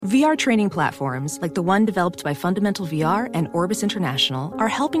VR training platforms, like the one developed by Fundamental VR and Orbis International, are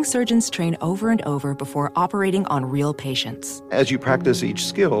helping surgeons train over and over before operating on real patients. As you practice each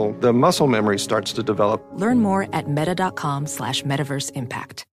skill, the muscle memory starts to develop. Learn more at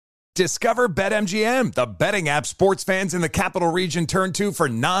meta.com/metaverseimpact. Discover BetMGM, the betting app sports fans in the capital region turn to for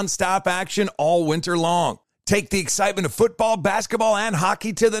nonstop action all winter long. Take the excitement of football, basketball, and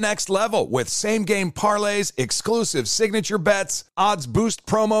hockey to the next level with same-game parlays, exclusive signature bets, odds boost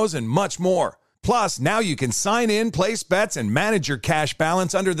promos, and much more. Plus, now you can sign in, place bets, and manage your cash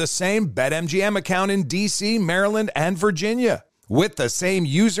balance under the same BetMGM account in D.C., Maryland, and Virginia. With the same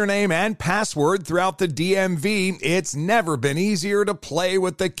username and password throughout the DMV, it's never been easier to play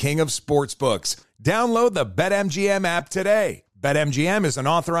with the king of sportsbooks. Download the BetMGM app today. BetMGM is an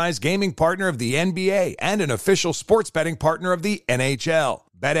authorized gaming partner of the NBA and an official sports betting partner of the NHL.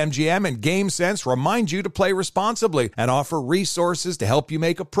 BetMGM and GameSense remind you to play responsibly and offer resources to help you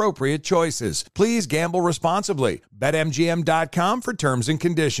make appropriate choices. Please gamble responsibly. BetMGM.com for terms and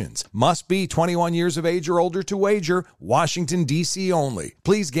conditions. Must be 21 years of age or older to wager. Washington, D.C. only.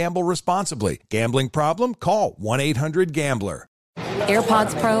 Please gamble responsibly. Gambling problem? Call 1-800-GAMBLER.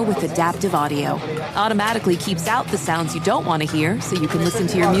 AirPods Pro with adaptive audio automatically keeps out the sounds you don't want to hear so you can listen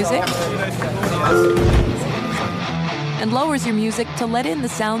to your music, and lowers your music to let in the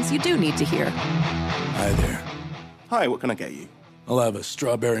sounds you do need to hear. Hi there. Hi, what can I get you? I'll have a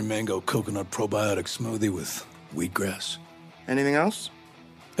strawberry mango coconut probiotic smoothie with wheatgrass. Anything else?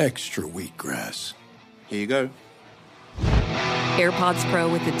 Extra wheatgrass. Here you go. AirPods Pro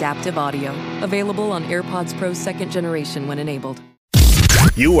with adaptive audio. Available on AirPods Pro 2nd generation when enabled.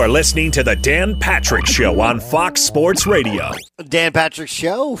 You are listening to the Dan Patrick Show on Fox Sports Radio. Dan Patrick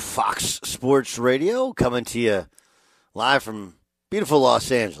Show, Fox Sports Radio, coming to you live from beautiful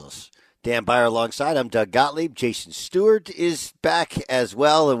Los Angeles. Dan Beyer alongside. I'm Doug Gottlieb. Jason Stewart is back as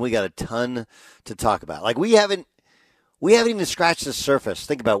well, and we got a ton to talk about. Like we haven't even scratched the surface.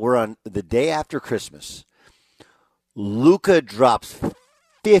 Think about it. We're on the day after Christmas. Luka drops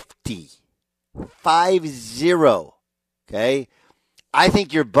 50. Okay? I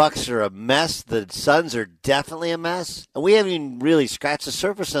think your Bucks are a mess. The Suns are definitely a mess. And we haven't even really scratched the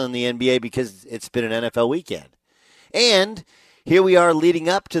surface on the NBA because it's been an NFL weekend. And here we are leading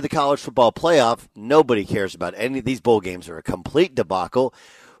up to the college football playoff. Nobody cares about any of these bowl games are a complete debacle.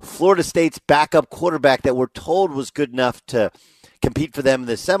 Florida State's backup quarterback that we're told was good enough to compete for them in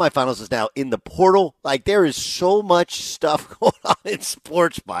the semifinals is now in the portal. Like, there is so much stuff going on in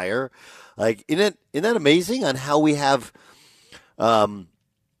sports, Beyer. Like, isn't that amazing on how we have all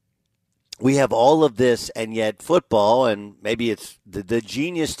of this, and yet football, and maybe it's the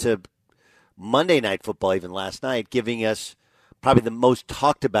genius to Monday Night Football even last night, giving us probably the most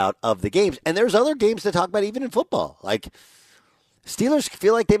talked about of the games. And there's other games to talk about even in football. Like, Steelers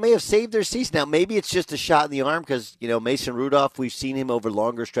feel like they may have saved their season. Now, maybe it's just a shot in the arm because, Mason Rudolph, we've seen him over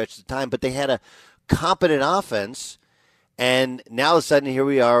longer stretches of time, but they had a competent offense. And now all of a sudden, here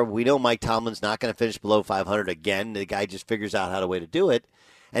we are. We know Mike Tomlin's not going to finish below 500 again. The guy just figures out how to way to do it.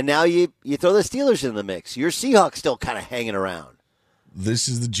 And now you throw the Steelers in the mix. Your Seahawks still kind of hanging around. This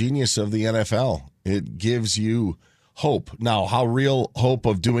is the genius of the NFL. It gives you hope. Now, how real hope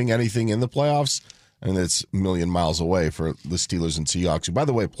of doing anything in the playoffs? I mean, it's a million miles away for the Steelers and Seahawks, who, by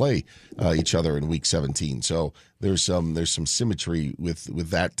the way, play each other in Week 17. So there's some symmetry with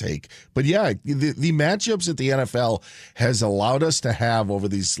that take. But yeah, the matchups at the NFL has allowed us to have over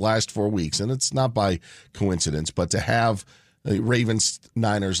these last 4 weeks, and it's not by coincidence, but to have Ravens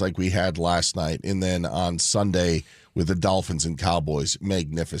Niners like we had last night, and then on Sunday with the Dolphins and Cowboys,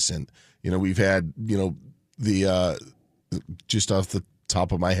 magnificent. We've had the just off the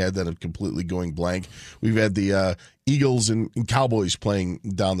top of my head that I'm completely going blank. We've had the Eagles and Cowboys playing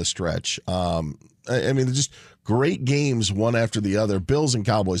down the stretch. I mean, they're just great games one after the other. Bills and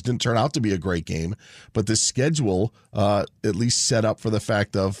Cowboys didn't turn out to be a great game, but the schedule at least set up for the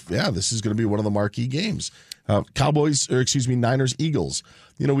fact of, this is going to be one of the marquee games. Niners, Eagles.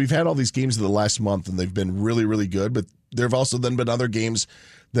 We've had all these games in the last month, and they've been really, really good, but there have also then been other games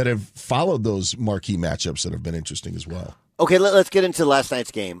that have followed those marquee matchups that have been interesting as well. Okay, let's get into last night's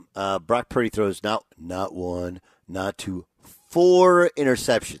game. Brock Purdy throws not one, not two, 4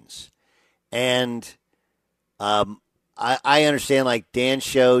 interceptions. And I understand, like, Dan's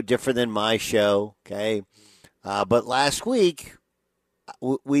show, different than my show, okay? But last week,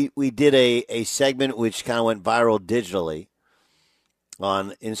 we did a segment which kind of went viral digitally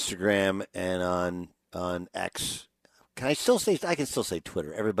on Instagram and on X. I can still say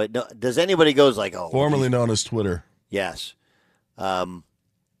Twitter. Everybody, no, does anybody goes like, oh, formerly known as Twitter? Yes. That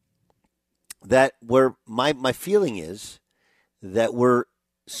where my feeling is that we're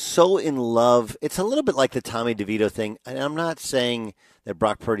so in love. It's a little bit like the Tommy DeVito thing. And I'm not saying that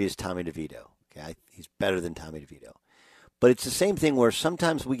Brock Purdy is Tommy DeVito. Okay, he's better than Tommy DeVito. But it's the same thing where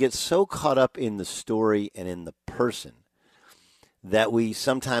sometimes we get so caught up in the story and in the person that we're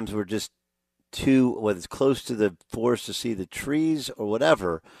just too, whether it's close to the forest to see the trees or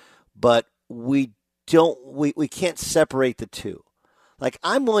whatever, but we can't separate the two. Like,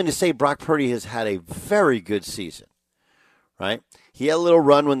 I'm willing to say Brock Purdy has had a very good season, right? He had a little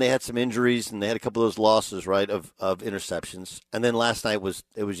run when they had some injuries and they had a couple of those losses, right, of interceptions. And then last night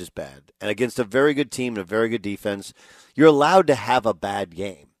it was just bad. And against a very good team and a very good defense, you're allowed to have a bad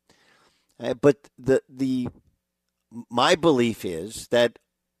game. But my belief is that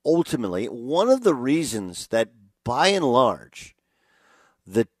ultimately one of the reasons that by and large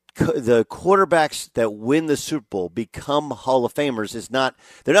the quarterbacks that win the Super Bowl become Hall of Famers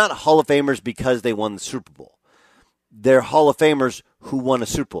they're not Hall of Famers because they won the Super Bowl. They're Hall of Famers who won a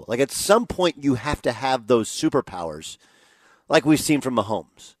Super Bowl. Like, at some point you have to have those superpowers like we've seen from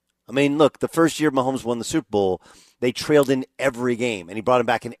Mahomes. I mean, look, the first year Mahomes won the Super Bowl, they trailed in every game, and he brought him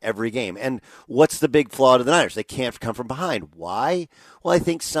back in every game. And what's the big flaw to the Niners? They can't come from behind. Why? Well, I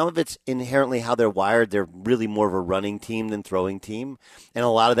think some of it's inherently how they're wired. They're really more of a running team than throwing team, and a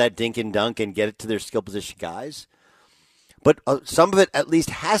lot of that dink and dunk and get it to their skill position guys. But some of it at least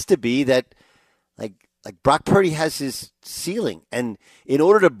has to be that, like Brock Purdy has his ceiling, and in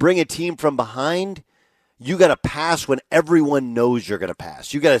order to bring a team from behind, you got to pass when everyone knows you're going to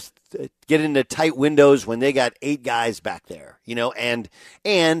pass. You got to get into tight windows when they got 8 guys back there, and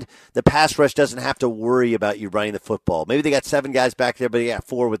the pass rush doesn't have to worry about you running the football. Maybe they got 7 guys back there, but they got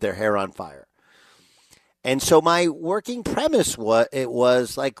 4 with their hair on fire. And so my working premise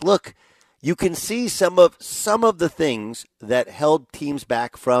was like, look, you can see some of the things that held teams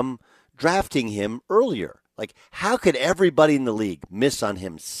back from drafting him earlier. Like, how could everybody in the league miss on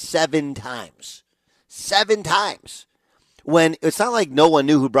him 7 times? 7 times. When it's not like no one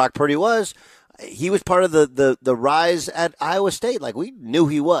knew who Brock Purdy was. He was part of the rise at Iowa State. Like, we knew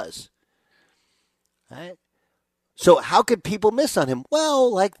he was. Right? So how could people miss on him? Well,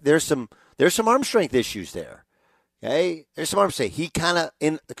 like, there's some arm strength issues there. Okay? There's some arm strength. He kind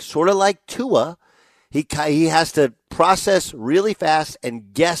of, sort of like Tua, he has to process really fast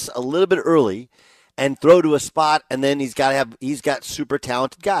and guess a little bit early and throw to a spot, and then he's got super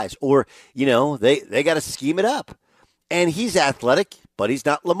talented guys. Or, they got to scheme it up. And he's athletic, but he's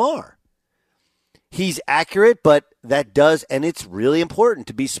not Lamar. He's accurate, but and it's really important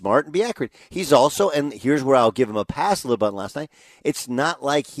to be smart and be accurate. He's also, and here's where I'll give him a pass a little bit on last night, it's not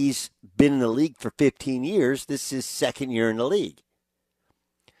like he's been in the league for 15 years. This is his second year in the league.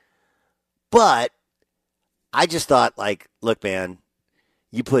 But I just thought, like, look, man,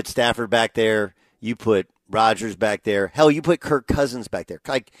 you put Stafford back there, you put Rodgers back there. Hell, you put Kirk Cousins back there.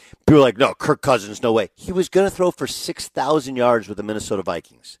 Like, people are like, no, Kirk Cousins, no way. He was going to throw for 6,000 yards with the Minnesota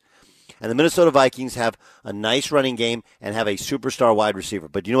Vikings. And the Minnesota Vikings have a nice running game and have a superstar wide receiver.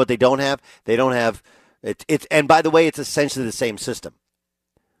 But you know what they don't have? They don't have it. And by the way, it's essentially the same system.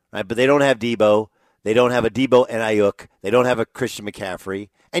 Right? But they don't have Debo. They don't have a Debo and Ayuk. They don't have a Christian McCaffrey.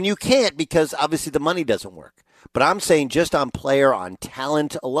 And you can't, because obviously the money doesn't work. But I'm saying just on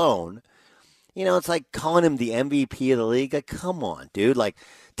talent alone, it's like calling him the MVP of the league. Like, come on, dude. Like,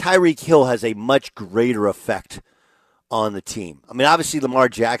 Tyreek Hill has a much greater effect on the team. I mean, obviously Lamar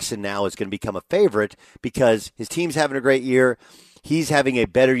Jackson now is going to become a favorite because his team's having a great year. He's having a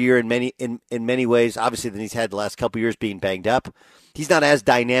better year in many ways, obviously, than he's had the last couple of years being banged up. He's not as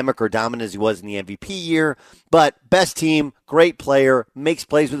dynamic or dominant as he was in the MVP year, but best team, great player, makes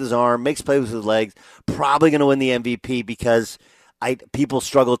plays with his arm, makes plays with his legs, probably going to win the MVP because people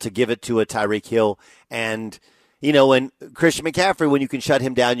struggle to give it to a Tyreek Hill. And, when Christian McCaffrey, when you can shut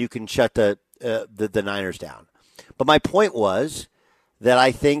him down, you can shut the Niners down. But my point was that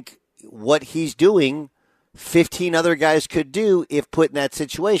I think what he's doing, 15 other guys could do if put in that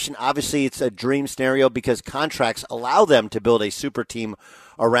situation. Obviously, it's a dream scenario because contracts allow them to build a super team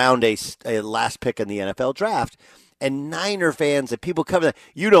around a last pick in the NFL draft. And Niner fans and people cover that,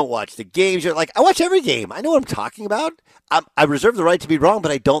 you don't watch the games. You're like, I watch every game. I know what I'm talking about. I reserve the right to be wrong,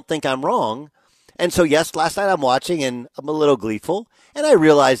 but I don't think I'm wrong. And so, yes, last night I'm watching and I'm a little gleeful. And I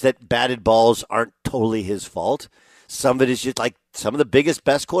realize that batted balls aren't totally his fault. Some of it is just like some of the biggest,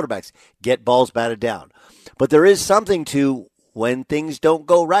 best quarterbacks get balls batted down. But there is something to when things don't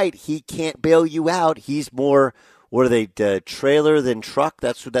go right, he can't bail you out. He's more, what are they, trailer than truck?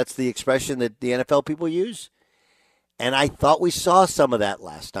 That's the expression that the NFL people use. And I thought we saw some of that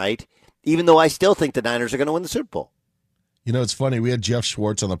last night, even though I still think the Niners are going to win the Super Bowl. It's funny. We had Jeff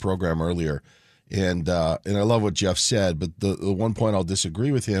Schwartz on the program earlier, And I love what Jeff said, but the one point I'll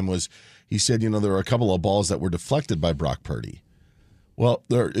disagree with him was he said, there were a couple of balls that were deflected by Brock Purdy. Well,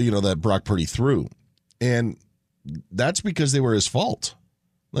 that Brock Purdy threw. And that's because they were his fault.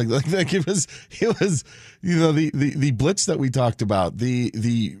 Like it was the blitz that we talked about,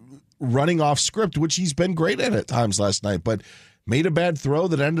 the running off script, which he's been great at times last night, but made a bad throw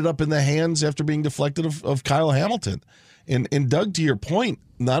that ended up in the hands after being deflected of Kyle Hamilton. And Doug, to your point,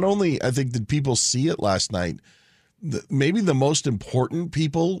 not only I think did people see it last night, maybe the most important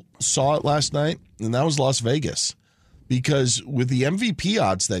people saw it last night, and that was Las Vegas. Because with the MVP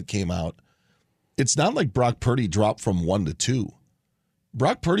odds that came out, it's not like Brock Purdy dropped from 1 to 2.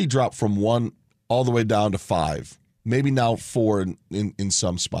 Brock Purdy dropped from 1 all the way down to 5, maybe now 4 in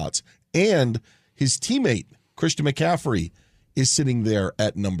some spots. And his teammate, Christian McCaffrey, is sitting there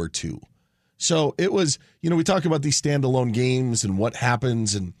at number 2. So it was, we talk about these standalone games and what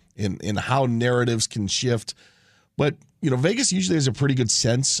happens and how narratives can shift. But, Vegas usually has a pretty good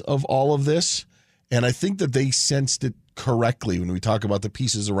sense of all of this. And I think that they sensed it correctly when we talk about the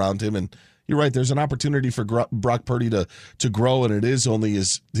pieces around him. And you're right, there's an opportunity for Brock Purdy to grow, and it is only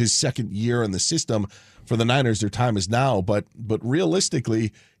his second year in the system. For the Niners, their time is now. But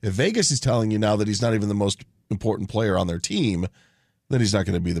realistically, if Vegas is telling you now that he's not even the most important player on their team, then he's not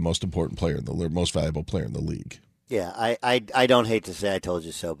going to be the most important player, the most valuable player in the league. Yeah, I don't hate to say I told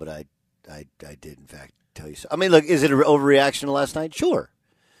you so, but I did, in fact, tell you so. I mean, look, is it an overreaction to last night? Sure.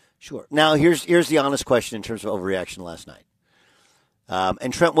 Now, here's the honest question in terms of overreaction last night.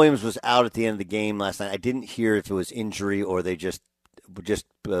 And Trent Williams was out at the end of the game last night. I didn't hear if it was injury or they just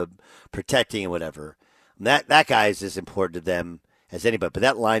protecting and whatever. That guy is as important to them as anybody. But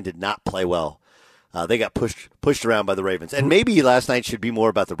that line did not play well. They got pushed around by the Ravens. And maybe last night should be more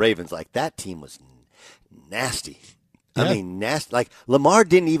about the Ravens. Like, that team was nasty. Yeah. I mean, nasty. Like, Lamar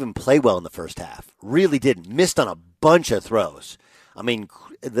didn't even play well in the first half. Really didn't. Missed on a bunch of throws. I mean,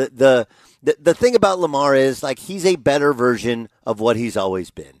 the thing about Lamar is, like, he's a better version of what he's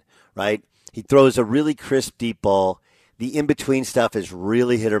always been, right? He throws a really crisp, deep ball. The in-between stuff is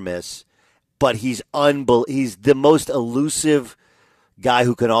really hit or miss. But he's the most elusive guy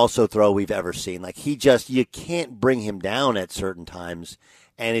who can also throw we've ever seen. Like, you can't bring him down at certain times,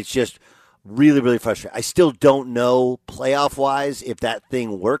 and it's just really, really frustrating. I still don't know playoff-wise if that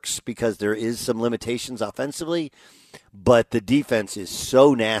thing works because there is some limitations offensively, but the defense is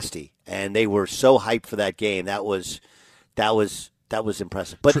so nasty, and they were so hyped for that game. That was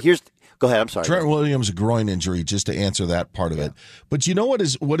impressive. But go ahead. I'm sorry. Trent Williams' groin injury, just to answer that part of it. But you know what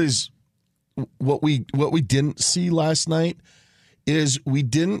we didn't see last night is we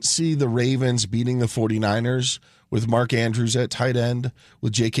didn't see the Ravens beating the 49ers with Mark Andrews at tight end,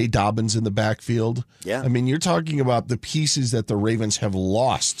 with J.K. Dobbins in the backfield. Yeah. I mean, you're talking about the pieces that the Ravens have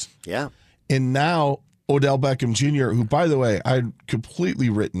lost. Yeah. And now Odell Beckham Jr., who, by the way, I'd completely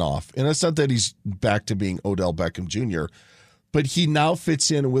written off. And it's not that he's back to being Odell Beckham Jr., but he now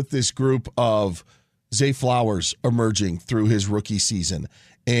fits in with this group of Zay Flowers emerging through his rookie season.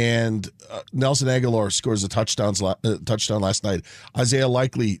 And Nelson Aguilar scores a touchdown last night. Isaiah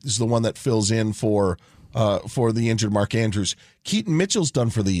Likely is the one that fills in for the injured Mark Andrews. Keaton Mitchell's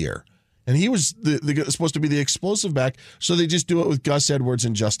done for the year. And he was supposed to be the explosive back, so they just do it with Gus Edwards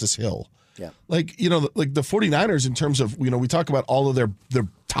and Justice Hill. Yeah. Like the 49ers, in terms of, we talk about all of their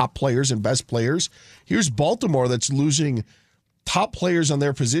top players and best players. Here's Baltimore that's losing top players on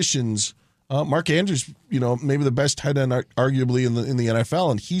their positions. Mark Andrews, maybe the best tight end arguably in the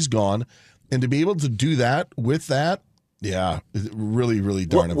NFL, and he's gone. And to be able to do that with that, yeah, really, really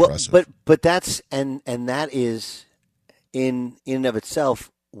darn impressive. But that's and that is in and of itself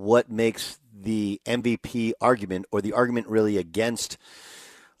what makes the MVP argument, or the argument really against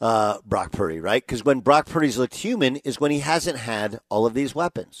Brock Purdy, right? Because when Brock Purdy's looked human is when he hasn't had all of these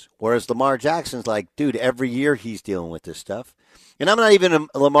weapons. Whereas Lamar Jackson's like, dude, every year he's dealing with this stuff. And I'm not even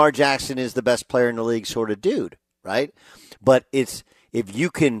a Lamar Jackson is the best player in the league sort of dude, right? But it's, if you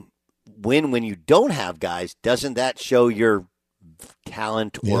can win when you don't have guys, doesn't that show your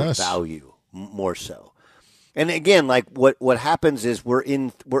talent or value more so? And again, like what happens is we're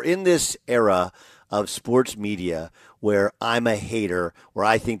in this era of sports media where I'm a hater, where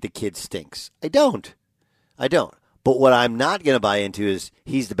I think the kid stinks. I don't. But what I'm not going to buy into is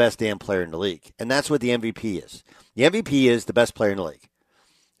he's the best damn player in the league. And that's what the MVP is. The MVP is the best player in the league.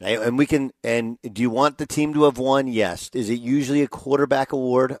 Right? And do you want the team to have won? Yes. Is it usually a quarterback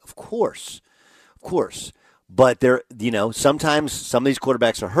award? Of course. But sometimes some of these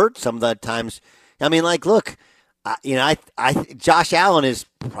quarterbacks are hurt. Some of the times, look, Josh Allen is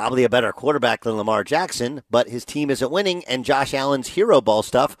probably a better quarterback than Lamar Jackson, but his team isn't winning, and Josh Allen's hero ball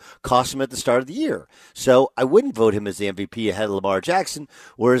stuff cost him at the start of the year. So I wouldn't vote him as the MVP ahead of Lamar Jackson,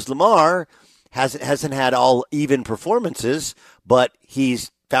 whereas Lamar hasn't had all even performances, but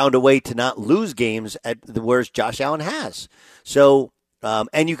he's found a way to not lose games whereas Josh Allen has. So,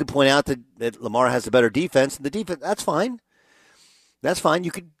 and you could point out that Lamar has a better defense, and the defense, that's fine. That's fine.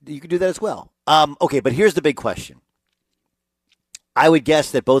 You could do that as well. Okay, but here's the big question. I would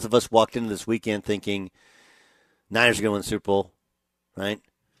guess that both of us walked into this weekend thinking Niners are going to win the Super Bowl, right?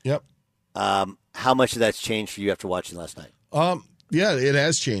 Yep. How much of that's changed for you after watching last night? Yeah, it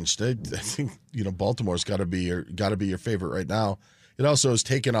has changed. I think Baltimore's got to be your favorite right now. It also has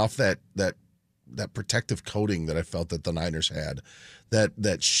taken off that protective coating that I felt that the Niners had,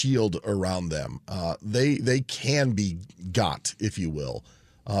 that shield around them. They can be got, if you will.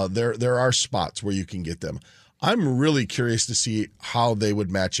 There are spots where you can get them. I'm really curious to see how they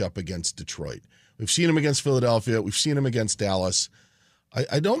would match up against Detroit. We've seen them against Philadelphia. We've seen them against Dallas.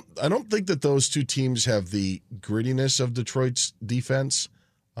 I don't think that those two teams have the grittiness of Detroit's defense.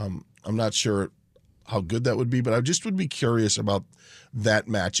 I'm not sure how good that would be, but I just would be curious about that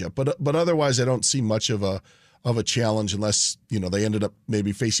matchup. But otherwise, I don't see much of a challenge unless they ended up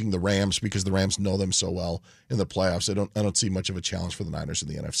maybe facing the Rams because the Rams know them so well in the playoffs. I don't see much of a challenge for the Niners in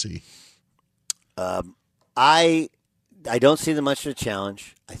the NFC. I don't see them much of a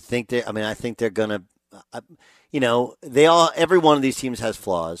challenge. I think they're gonna. Every one of these teams has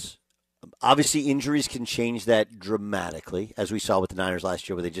flaws. Obviously, injuries can change that dramatically, as we saw with the Niners last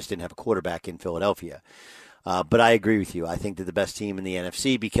year, where they just didn't have a quarterback in Philadelphia. But I agree with you. I think they're the best team in the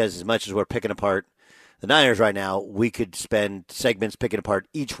NFC because as much as we're picking apart the Niners right now, we could spend segments picking apart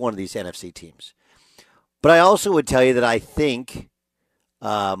each one of these NFC teams. But I also would tell you that I think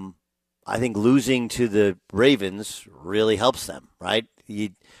losing to the Ravens really helps them, right?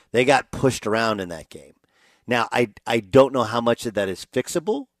 They got pushed around in that game. Now, I don't know how much of that is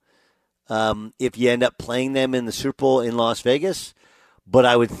fixable if you end up playing them in the Super Bowl in Las Vegas. But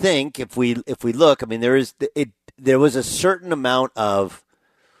I would think if we look, there was a certain amount of.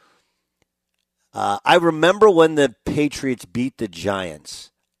 I remember when the Patriots beat the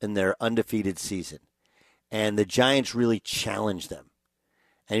Giants in their undefeated season, and the Giants really challenged them.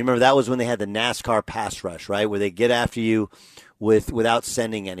 And you remember that was when they had the NASCAR pass rush, right, where they get after you without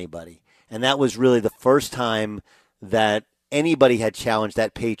sending anybody. And that was really the first time that anybody had challenged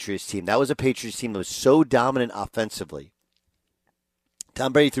that Patriots team. That was a Patriots team that was so dominant offensively.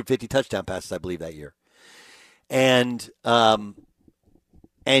 Tom Brady threw 50 touchdown passes, I believe, that year. And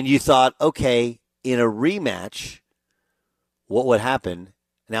you thought, okay, in a rematch, what would happen?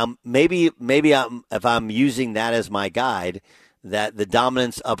 Now, maybe if I'm using that as my guide, that the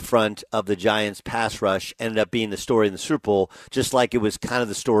dominance up front of the Giants' pass rush ended up being the story in the Super Bowl, just like it was kind of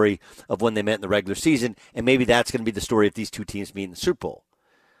the story of when they met in the regular season, and maybe that's going to be the story if these two teams meet in the Super Bowl.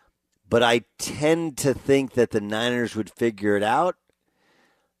 But I tend to think that the Niners would figure it out.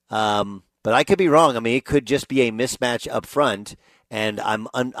 But I could be wrong. It could just be a mismatch up front, and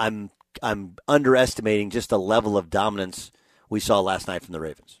I'm underestimating just the level of dominance we saw last night from the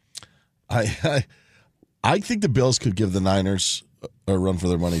Ravens. I think the Bills could give the Niners a run for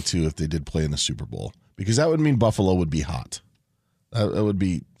their money, too, if they did play in the Super Bowl, because that would mean Buffalo would be hot. That would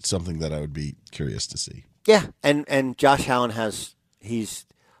be something that I would be curious to see. Yeah, and Josh Allen he's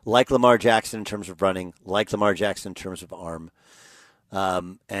like Lamar Jackson in terms of running, like Lamar Jackson in terms of arm,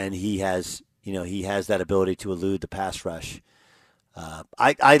 and he has that ability to elude the pass rush. I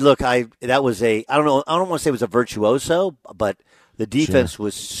don't want to say it was a virtuoso, but the defense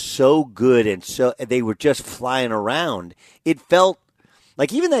was so good, and so they were just flying around. It felt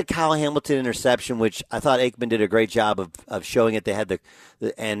like even that Kyle Hamilton interception, which I thought Aikman did a great job of showing it. They had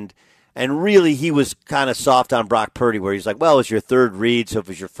and really he was kind of soft on Brock Purdy, where he's like, well, it's your third read, so if it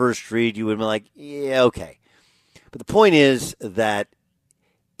was your first read, you would have been like, yeah, okay. But the point is that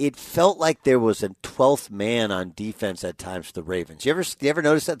it felt like there was a 12th man on defense at times for the Ravens. You ever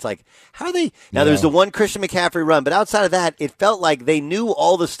notice that? It's like, how are they? Now, there's the one Christian McCaffrey run, but outside of that, it felt like they knew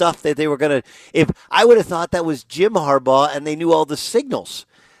all the stuff that they were going to. If I would have thought that was Jim Harbaugh and they knew all the signals.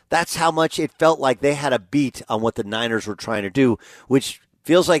 That's how much it felt like they had a beat on what the Niners were trying to do, which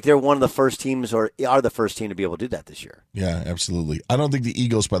feels like they're one of the first teams or are the first team to be able to do that this year. Yeah, absolutely. I don't think the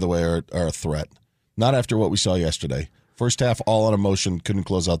Eagles, by the way, are a threat. Not after what we saw yesterday. First half, all on emotion, couldn't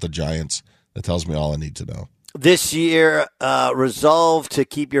close out the Giants. That tells me all I need to know. This year, resolve to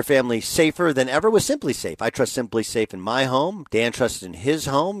keep your family safer than ever with Simply Safe. I trust Simply Safe in my home. Dan trusts in his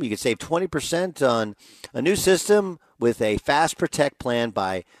home. You can save 20% on a new system with a Fast Protect plan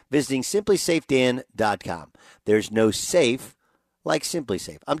by visiting simplysafedan.com. There's no safe like Simply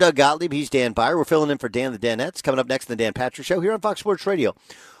Safe. I'm Doug Gottlieb. He's Dan Beyer. We're filling in for Dan the Danettes. Coming up next in the Dan Patrick Show here on Fox Sports Radio.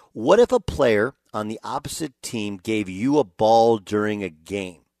 What if a player on the opposite team gave you a ball during a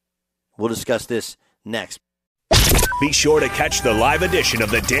game? We'll discuss this next. Be sure to catch the live edition of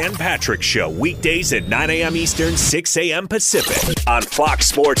the Dan Patrick Show weekdays at 9 a.m. Eastern, 6 a.m. Pacific on Fox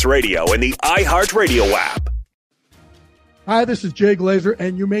Sports Radio and the iHeartRadio app. Hi, this is Jay Glazer,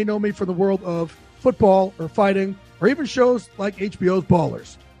 and you may know me from the world of football or fighting or even shows like HBO's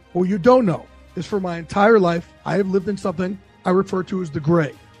Ballers. What you don't know is for my entire life, I have lived in something I refer to as the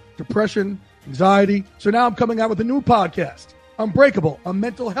gray. Depression, anxiety. So now I'm coming out with a new podcast, Unbreakable, a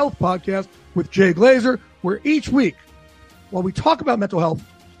mental health podcast with Jay Glazer, where each week, while we talk about mental health,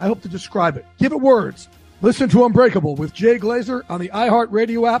 I hope to describe it. Give it words. Listen to Unbreakable with Jay Glazer on the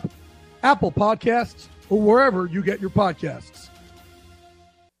iHeartRadio app, Apple Podcasts, or wherever you get your podcasts.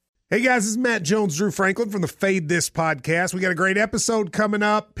 Hey guys, this is Matt Jones, Drew Franklin from the Fade This podcast. We got a great episode coming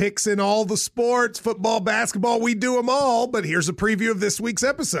up, picks in all the sports, football, basketball, we do them all, but here's a preview of this week's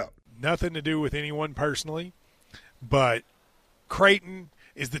episode. Nothing to do with anyone personally, but Creighton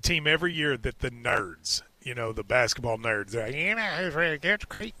is the team every year that the nerds, the basketball nerds, they're like, who's against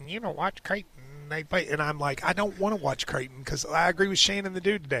Creighton, watch Creighton. They play, and I'm like, I don't want to watch Creighton because I agree with Shannon the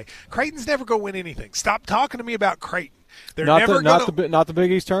dude today. Creighton's never going to win anything. Stop talking to me about Creighton. They're not never not the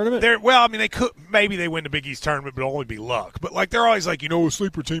Big East tournament. They could maybe they win the Big East tournament, but it'll only be luck. But they're always like, a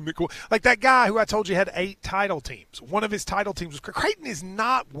sleeper team that like that guy who I told you had 8 title teams. One of his title teams was Creighton is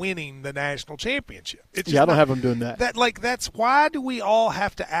not winning the national championship. I don't have them doing that. That's why do we all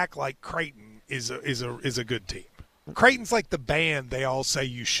have to act like Creighton is a good team? Creighton's like the band they all say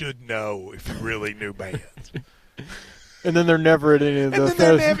you should know if you really knew bands. And then they're never at any of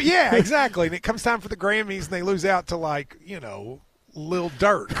the yeah, exactly. And it comes time for the Grammys, and they lose out to, Lil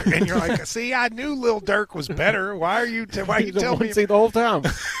Durk. And you're like, see, I knew Lil Durk was better. Why are you telling me? See the whole time.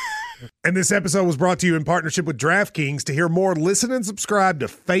 And this episode was brought to you in partnership with DraftKings. To hear more, listen and subscribe to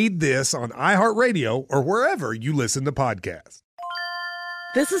Fade This on iHeartRadio or wherever you listen to podcasts.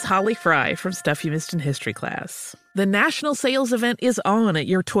 This is Holly Fry from Stuff You Missed in History class. The national sales event is on at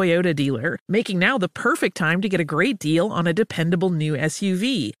your Toyota dealer, making now the perfect time to get a great deal on a dependable new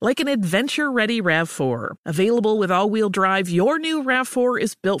SUV, like an adventure-ready RAV4. Available with all-wheel drive, your new RAV4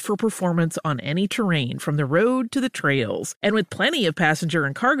 is built for performance on any terrain, from the road to the trails. And with plenty of passenger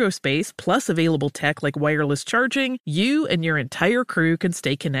and cargo space, plus available tech like wireless charging, you and your entire crew can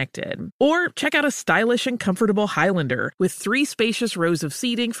stay connected. Or check out a stylish and comfortable Highlander with 3 spacious rows of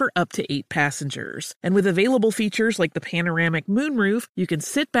seating for up to 8 passengers. And with available features like the panoramic moonroof, you can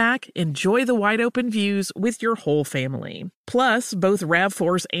sit back, enjoy the wide-open views with your whole family. Plus, both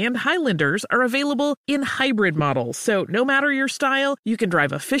RAV4s and Highlanders are available in hybrid models, so no matter your style, you can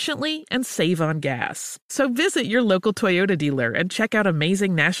drive efficiently and save on gas. So visit your local Toyota dealer and check out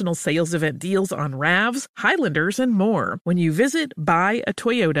amazing national sales event deals on RAVs, Highlanders, and more when you visit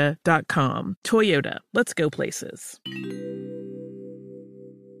buyatoyota.com. Toyota, let's go places.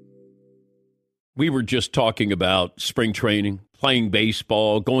 We were just talking about spring training, playing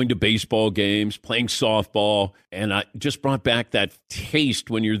baseball, going to baseball games, playing softball, and I just brought back that taste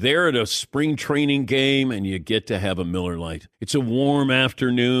when you're there at a spring training game and you get to have a Miller Lite. It's a warm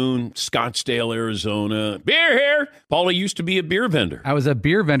afternoon, Scottsdale, Arizona. Beer here! Paulie used to be a beer vendor. I was a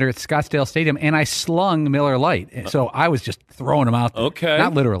beer vendor at Scottsdale Stadium, and I slung Miller Lite. So I was just throwing them out there. Okay.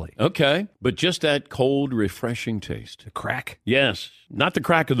 Not literally. Okay. But just that cold, refreshing taste. The crack? Yes. Not the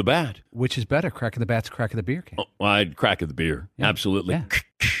crack of the bat. Which is better, crack of the bat's crack of the beer can? Oh, I'd crack of the beer. Yeah. Absolutely. Yeah.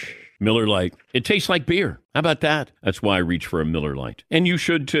 Miller Lite. It tastes like beer. How about that? That's why I reach for a Miller Lite. And you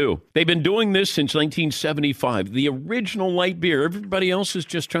should too. They've been doing this since 1975. The original light beer. Everybody else is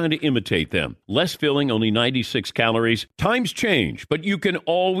just trying to imitate them. Less filling, only 96 calories. Times change, but you can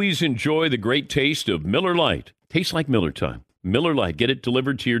always enjoy the great taste of Miller Lite. Tastes like Miller time. Miller Lite. Get it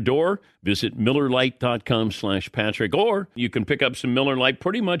delivered to your door. Visit MillerLite.com/Patrick, or you can pick up some Miller Lite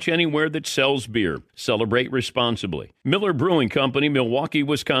pretty much anywhere that sells beer. Celebrate responsibly. Miller Brewing Company, Milwaukee,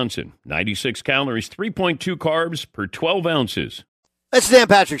 Wisconsin. 96 calories, 3.2 carbs per 12 ounces. That's the Dan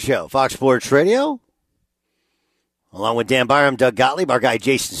Patrick Show, Fox Sports Radio. Along with Dan Beyer, I'm Doug Gottlieb. Our guy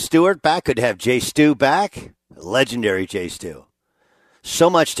Jason Stewart back. Good to have Jay Stu back. Legendary Jay Stu. So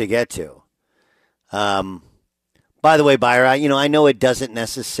much to get to. By the way, Beyer, I know it doesn't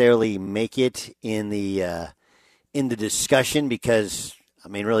necessarily make it in the discussion because,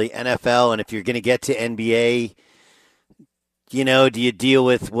 really NFL, and if you're going to get to NBA, do you deal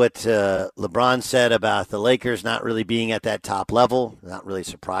with what LeBron said about the Lakers not really being at that top level? Not really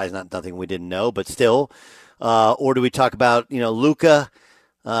surprised, nothing we didn't know, but still, Or do we talk about, Luka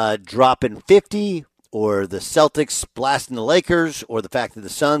dropping 50, or the Celtics blasting the Lakers, or the fact that the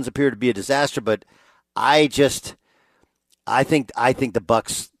Suns appear to be a disaster? But I think the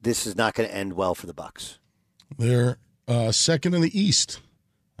Bucks, this is not going to end well for the Bucks. They're second in the East.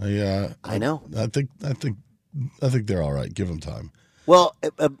 I know. I think they're all right. Give them time. Well,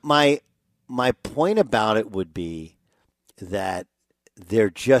 my point about it would be that they're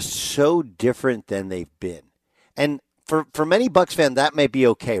just so different than they've been. And for many Bucks fans, that may be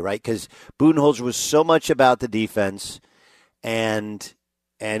okay, right? Because Budenholzer was so much about the defense, and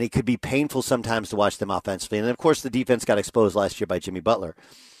it could be painful sometimes to watch them offensively. And, of course, the defense got exposed last year by Jimmy Butler.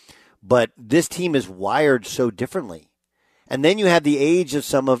 But this team is wired so differently. And then you have the age of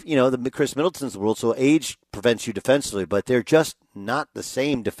some of, the Chris Middletons of the world, so age prevents you defensively, but they're just not the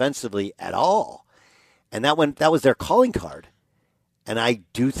same defensively at all. And that was their calling card. And I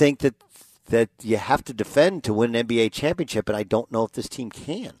do think that you have to defend to win an NBA championship, and I don't know if this team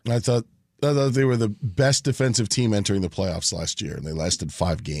can. I thought they were the best defensive team entering the playoffs last year, and they lasted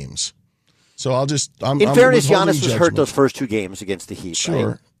 5 games. So in fairness, Giannis was hurt those first 2 games against the Heat. Sure,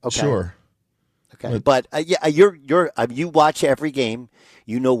 right? Okay. Sure. Okay, but you watch every game.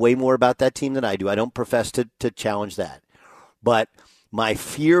 You know way more about that team than I do. I don't profess to challenge that. But my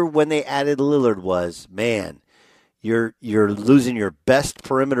fear when they added Lillard was, man, you're losing your best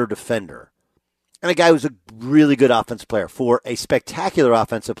perimeter defender, and a guy who's a really good offensive player for a spectacular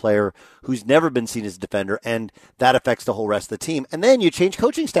offensive player who's never been seen as a defender, and that affects the whole rest of the team. And then you change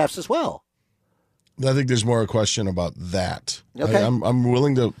coaching staffs as well. I think there's more a question about that. Okay. I'm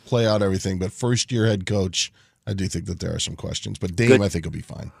willing to play out everything, but first-year head coach, I do think that there are some questions. But Dame, Good. I think, will be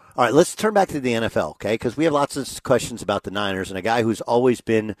fine. All right, let's turn back to the NFL, okay? Because we have lots of questions about the Niners, and a guy who's always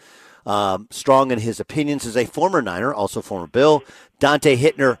been strong in his opinions is a former Niner, also former Bill, Dante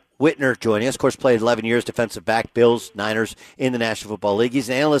Whitner joining us. Of course, played 11 years defensive back, Bills, Niners in the National Football League. He's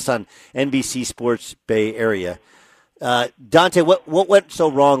an analyst on NBC Sports Bay Area. Dante, what went so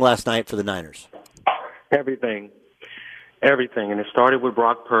wrong last night for the Niners? Everything. And it started with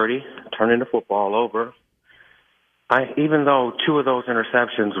Brock Purdy turning the football over. Even though 2 of those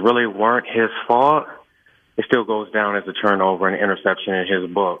interceptions really weren't his fault, it still goes down as a turnover and interception in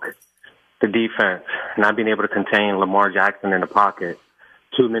his book. The defense, not being able to contain Lamar Jackson in the pocket.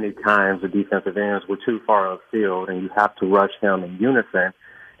 Too many times the defensive ends were too far upfield, and you have to rush him in unison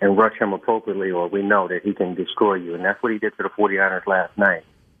and rush him appropriately, or we know that he can destroy you. And that's what he did to the 49ers last night.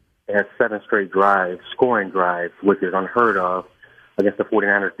 They had 7 straight drives, scoring drives, which is unheard of against the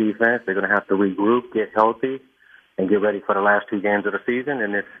 49ers defense. They're going to have to regroup, get healthy, and get ready for the last 2 games of the season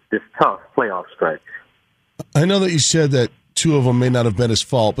and this tough playoff stretch. I know that you said that 2 of them may not have been his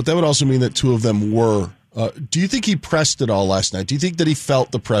fault, but that would also mean that 2 of them were. Do you think he pressed it all last night? Do you think that he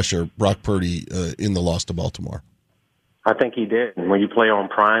felt the pressure, Brock Purdy, in the loss to Baltimore? I think he did. And when you play on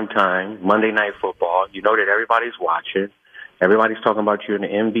prime time, Monday Night Football, you know that everybody's watching. Everybody's talking about you in the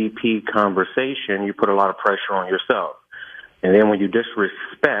MVP conversation. You put a lot of pressure on yourself. And then when you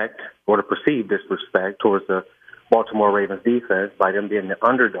disrespect, or the perceived disrespect, towards the Baltimore Ravens defense by them being the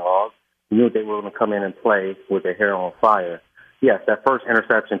underdog, you knew they were going to come in and play with their hair on fire. Yes, that first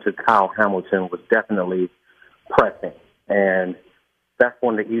interception to Kyle Hamilton was definitely pressing. And that's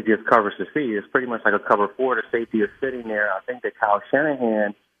one of the easiest covers to see. It's pretty much like a cover 4. The safety is sitting there. I think that Kyle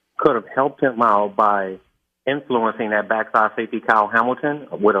Shanahan could have helped him out by influencing that backside safety Kyle Hamilton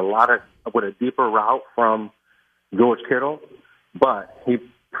with a deeper route from George Kittle, but he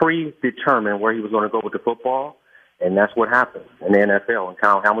predetermined where he was going to go with the football, and that's what happened in the NFL. And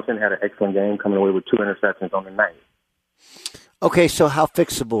Kyle Hamilton had an excellent game, coming away with 2 interceptions on the night. Okay, so how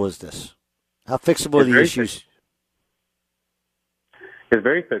fixable is this? How fixable are the issues? It's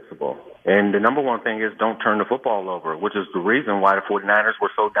very fixable. And the number one thing is don't turn the football over, which is the reason why the 49ers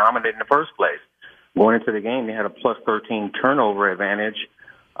were so dominant in the first place. Going into the game, they had a plus 13 turnover advantage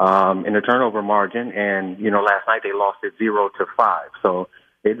in the turnover margin, and last night they lost it 0-5. So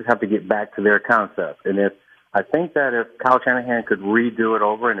they just have to get back to their concept. And I think that if Kyle Shanahan could redo it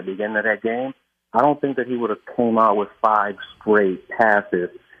over in the beginning of that game, I don't think that he would have came out with 5 straight passes.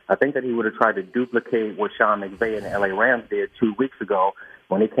 I think that he would have tried to duplicate what Sean McVay and the LA Rams did 2 weeks ago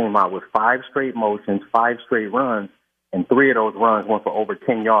when they came out with 5 straight motions, 5 straight runs, and 3 of those runs went for over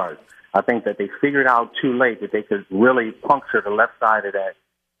 10 yards. I think that they figured out too late that they could really puncture the right side of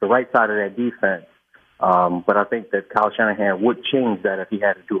that defense. But I think that Kyle Shanahan would change that if he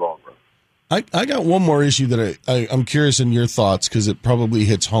had to do over. I got one more issue that I'm curious in your thoughts because it probably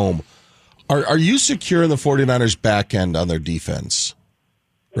hits home. Are you secure in the 49ers back end on their defense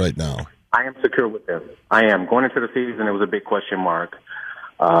right now? I am secure with them. I am. Going into the season, it was a big question mark.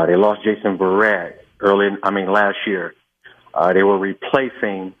 They lost Jason Verrett, last year. They were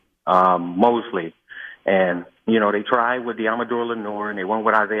replacing Mosley. And, they tried with the Amador Lenore, and they went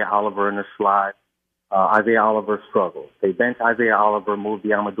with Isaiah Oliver in the slot. Isaiah Oliver struggled. They benched Isaiah Oliver, moved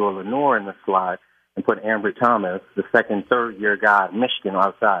the Amador Lenore in the slot, and put Ambry Thomas, the second, third-year guy at Michigan,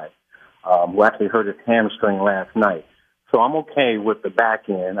 outside, who actually hurt his hamstring last night. So I'm okay with the back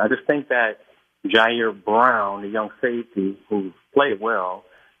end. I just think that Jair Brown, the young safety who played well,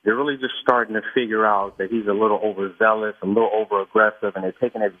 they're really just starting to figure out that he's a little overzealous, a little over-aggressive, and they're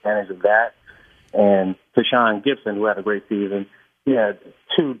taking advantage of that. And Tashawn Gibson, who had a great season, he had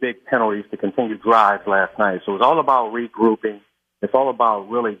 2 big penalties to continue drives last night. So it's all about regrouping. It's all about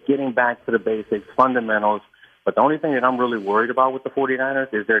really getting back to the basics, fundamentals. But the only thing that I'm really worried about with the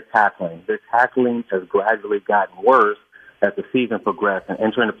 49ers is their tackling. Their tackling has gradually gotten worse as the season progressed. And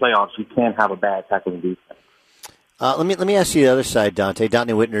entering the playoffs, you can't have a bad tackling defense. Let me ask you the other side, Dante.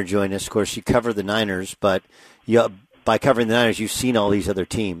 Dante Whitner joined us. Of course, you cover the Niners, but by covering the Niners, you've seen all these other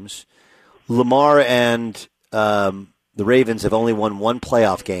teams. Lamar and the Ravens have only won 1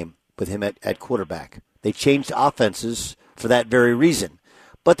 playoff game with him at quarterback. They changed offenses for that very reason.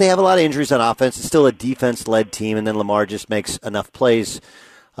 But they have a lot of injuries on offense. It's still a defense-led team, and then Lamar just makes enough plays.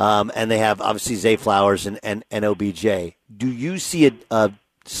 And they have, obviously, Zay Flowers and OBJ. Do you see a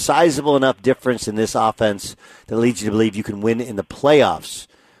sizable enough difference in this offense that leads you to believe you can win in the playoffs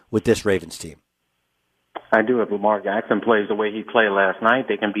with this Ravens team? I do. If Lamar Jackson plays the way he played last night,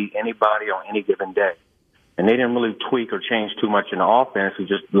 they can beat anybody on any given day. And they didn't really tweak or change too much in the offense. It's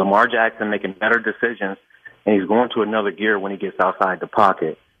just Lamar Jackson making better decisions, and he's going to another gear when he gets outside the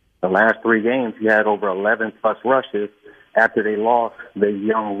pocket. The last 3 games, he had over 11-plus rushes after they lost the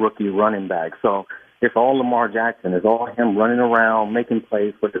young rookie running back. So it's all Lamar Jackson. It's all him running around, making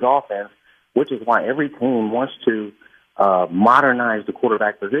plays with his offense, which is why every team wants to modernize the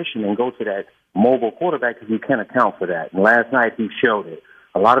quarterback position and go to that mobile quarterback because you can't account for that. And last night he showed it.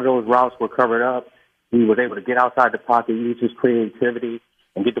 A lot of those routes were covered up. He was able to get outside the pocket, use his creativity,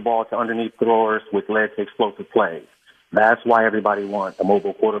 and get the ball to underneath throwers, which led to explosive plays. That's why everybody wants a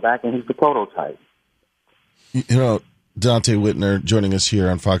mobile quarterback, and he's the prototype. Dante Whitner joining us here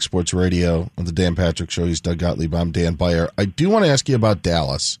on Fox Sports Radio on the Dan Patrick Show. He's Doug Gottlieb. I'm Dan Beyer. I do want to ask you about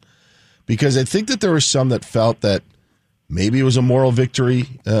Dallas because I think that there were some that felt that maybe it was a moral victory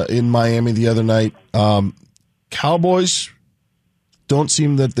in Miami the other night. Cowboys don't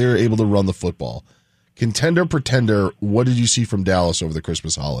seem that they're able to run the football. Contender, pretender, what did you see from Dallas over the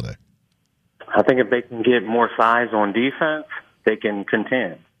Christmas holiday? I think if they can get more size on defense, they can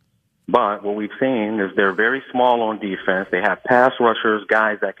contend. But what we've seen is they're very small on defense. They have pass rushers,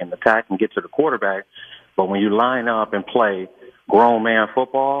 guys that can attack and get to the quarterback. But when you line up and play grown man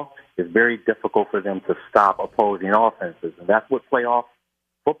football, it's very difficult for them to stop opposing offenses. And that's what playoff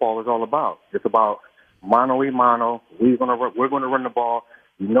football is all about. It's about mano-a-mano. We're going to run the ball.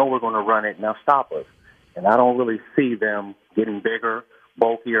 You know we're going to run it. Now stop us. And I don't really see them getting bigger,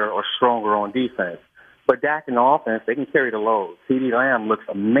 bulkier, or stronger on defense. But Dak in the offense, they can carry the load. CeeDee Lamb looks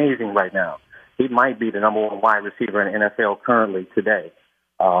amazing right now. He might be the number 1 wide receiver in the NFL currently today.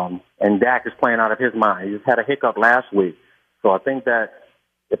 And Dak is playing out of his mind. He just had a hiccup last week. So I think that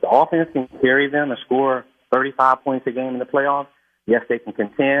if the offense can carry them and score 35 points a game in the playoffs, yes, they can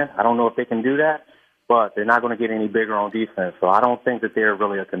contend. I don't know if they can do that, but they're not going to get any bigger on defense. So I don't think that they're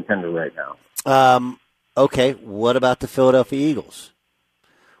really a contender right now. Okay, what about the Philadelphia Eagles?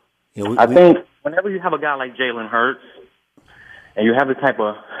 I think whenever you have a guy like Jalen Hurts and you have the type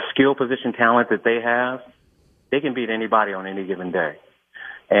of skill position talent that they have, they can beat anybody on any given day.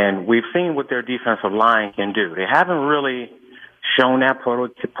 And we've seen what their defensive line can do. They haven't really shown that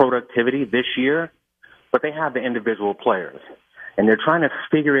productivity this year, but they have the individual players. And they're trying to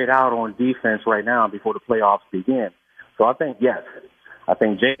figure it out on defense right now before the playoffs begin. So I think, yes, I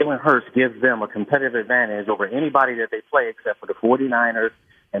think Jalen Hurts gives them a competitive advantage over anybody that they play except for the 49ers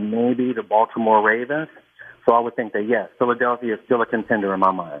and maybe the Baltimore Ravens. So I would think that, yes, Philadelphia is still a contender in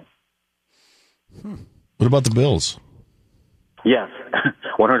my mind. What about the Bills? Yes,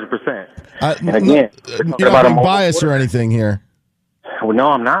 100%. And again, you're not being biased or anything here. Well, no,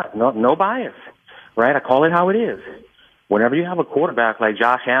 I'm not. No bias, right? I call it how it is. Whenever you have a quarterback like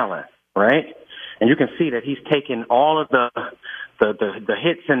Josh Allen, right, and you can see that he's taking all of the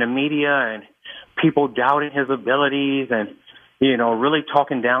hits in the media and people doubting his abilities and, really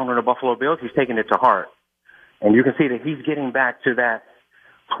talking down on the Buffalo Bills, he's taking it to heart. And you can see that he's getting back to that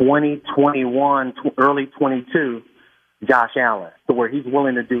 2021, early 22 Josh Allen, to where he's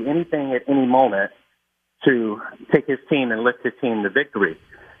willing to do anything at any moment to take his team and lift his team to victory.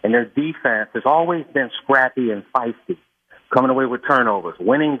 And their defense has always been scrappy and feisty, coming away with turnovers,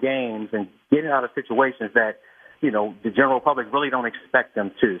 winning games and getting out of situations that, the general public really don't expect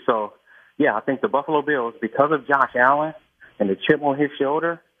them to. So, yeah, I think the Buffalo Bills, because of Josh Allen and the chip on his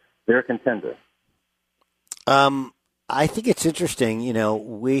shoulder, they're a contender. I think it's interesting.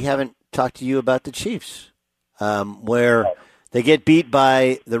 We haven't talked to you about the Chiefs, where they get beat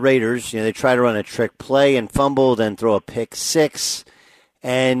by the Raiders. They try to run a trick play and fumble, then throw a pick six,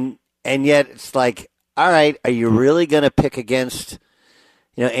 and yet it's like, all right, are you really going to pick against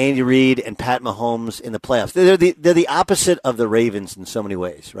Andy Reid and Pat Mahomes in the playoffs? They're the opposite of the Ravens in so many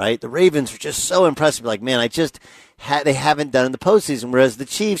ways, right? The Ravens are just so impressive. Like, man, they haven't done in the postseason. Whereas the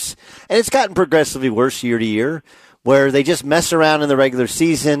Chiefs, and it's gotten progressively worse year to year, where they just mess around in the regular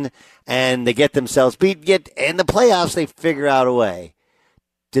season and they get themselves beat. Yet in the playoffs, they figure out a way.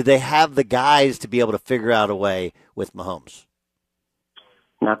 Do they have the guys to be able to figure out a way with Mahomes?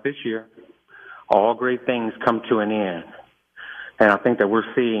 Not this year. All great things come to an end. And I think that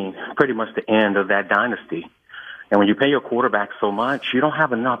we're seeing pretty much the end of that dynasty. And when you pay your quarterback so much, you don't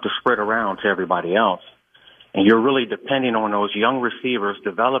have enough to spread around to everybody else. And you're really depending on those young receivers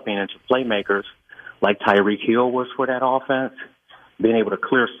developing into playmakers like Tyreek Hill was for that offense, being able to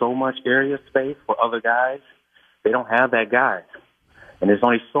clear so much area space for other guys. They don't have that guy. And there's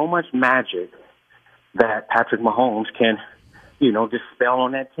only so much magic that Patrick Mahomes can, dispel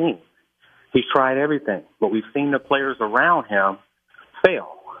on that team. He's tried everything, but we've seen the players around him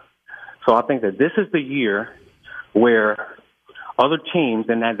fail. So I think that this is the year where other teams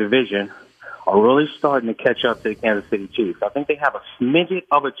in that division are really starting to catch up to the Kansas City Chiefs. I think they have a smidget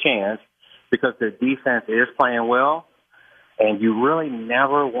of a chance because their defense is playing well, and you really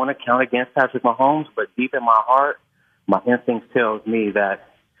never want to count against Patrick Mahomes, but deep in my heart, my instinct tells me that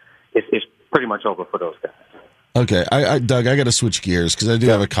it's pretty much over for those guys. Okay, Doug, I got to switch gears because I do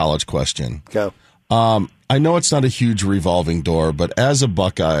have a college question. Go. I know it's not a huge revolving door, but as a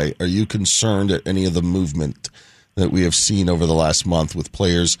Buckeye, are you concerned at any of the movement that we have seen over the last month with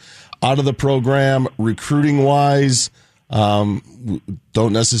players out of the program, recruiting-wise,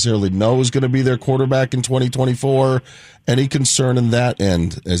 don't necessarily know who's going to be their quarterback in 2024? Any concern in that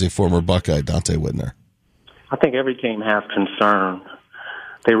end as a former Buckeye, Dante Whitner? I think every team has concern.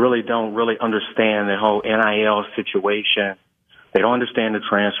 They really don't understand the whole NIL situation. They don't understand the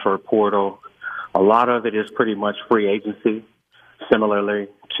transfer portal. A lot of it is pretty much free agency, similarly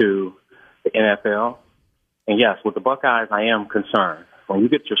to the NFL. And yes, with the Buckeyes, I am concerned. When you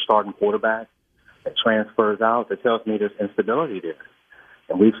get your starting quarterback that transfers out, that tells me there's instability there.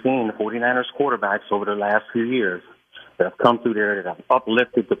 And we've seen the 49ers quarterbacks over the last few years that have come through there that have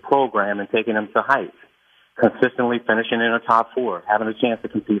uplifted the program and taken them to heights, consistently finishing in the top four, having a chance to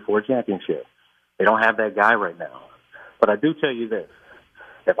compete for a championship. They don't have that guy right now. But I do tell you this.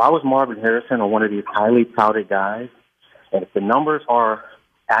 If I was Marvin Harrison or one of these highly touted guys, and if the numbers are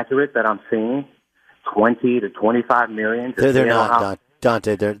accurate that I'm seeing, 20 to 25 million. They're not,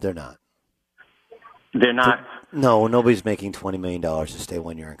 Dante. They're not. They're not. No, nobody's making $20 million to stay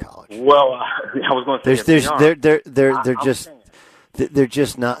 1 year in college. Well, I was going to say they're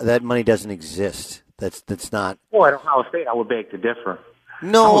just not. That money doesn't exist. That's not. Well, at Ohio State, I would beg to differ.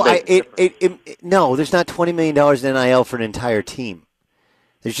 No, no. There's not $20 million in NIL for an entire team.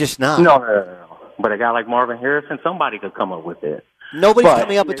 There's just not. No. But a guy like Marvin Harrison, somebody could come up with it. Nobody's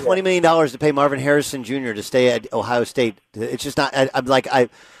coming up with $20 million to pay Marvin Harrison Jr. to stay at Ohio State. It's just not.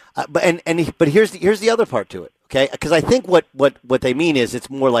 But here's the other part to it, okay? Because I think what they mean is it's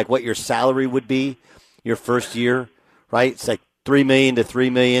more like what your salary would be your first year, right? It's like $3 million to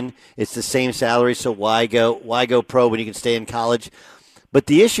 $3 million. It's the same salary, so why go pro when you can stay in college? But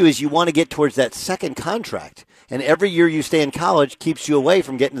the issue is you want to get towards that second contract, and every year you stay in college keeps you away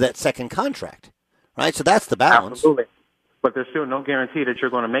from getting to that second contract, right? So that's the balance. Absolutely. But there's still no guarantee that you're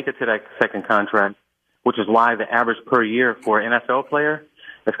going to make it to that second contract, which is why the average per year for an NFL player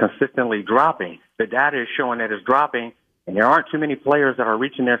is consistently dropping. The data is showing that it's dropping, and there aren't too many players that are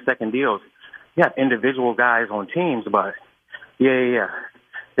reaching their second deals. You have individual guys on teams, but yeah.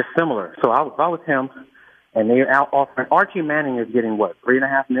 It's similar. So if I was him, and they're out offering, Archie Manning is getting what,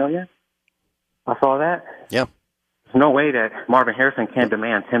 $3.5 million? I saw that. Yeah. There's no way that Marvin Harrison can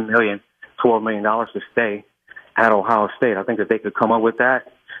demand $10 million, $12 million to stay at Ohio State. I think that they could come up with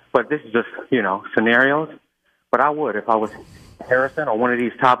that. But this is just, scenarios. But I would, if I was Harrison or one of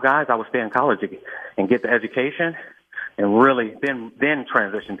these top guys, I would stay in college and get the education and really then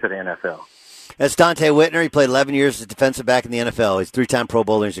transition to the NFL. That's Dante Whitner. He played 11 years as a defensive back in the NFL. He's a 3-time Pro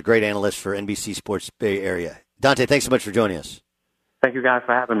Bowler. He's a great analyst for NBC Sports Bay Area. Dante, thanks so much for joining us. Thank you guys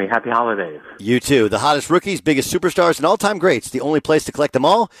for having me. Happy holidays. You too. The hottest rookies, biggest superstars, and all-time greats. The only place to collect them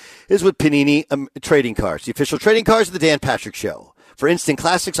all is with Panini Trading Cards, the official trading cards of the Dan Patrick Show. For instant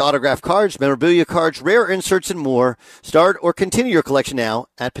classics, autographed cards, memorabilia cards, rare inserts, and more, start or continue your collection now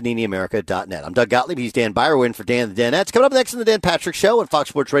at PaniniAmerica.net. I'm Doug Gottlieb. He's Dan Beyer. We're in for Dan the Danettes. Coming up next on the Dan Patrick Show on Fox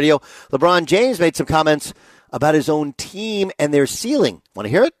Sports Radio, LeBron James made some comments about his own team and their ceiling. Want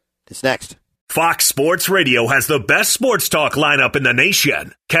to hear it? It's next. Fox Sports Radio has the best sports talk lineup in the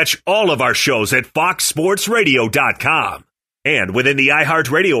nation. Catch all of our shows at foxsportsradio.com. And within the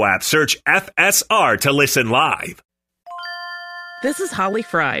iHeartRadio app, search FSR to listen live. This is Holly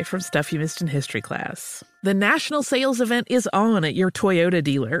Fry from Stuff You Missed in History class. The national sales event is on at your Toyota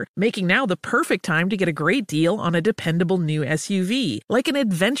dealer, making now the perfect time to get a great deal on a dependable new SUV, like an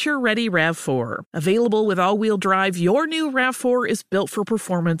adventure-ready RAV4. Available with all-wheel drive, your new RAV4 is built for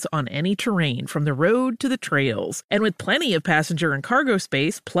performance on any terrain, from the road to the trails. And with plenty of passenger and cargo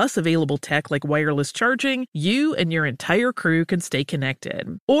space, plus available tech like wireless charging, you and your entire crew can stay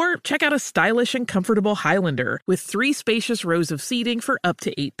connected. Or check out a stylish and comfortable Highlander with 3 spacious rows of seating for up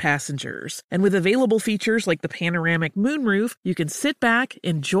to 8 passengers. And with available features like the panoramic moonroof, you can sit back,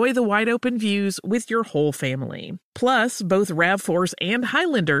 enjoy the wide open views with your whole family. Plus, both RAV4s and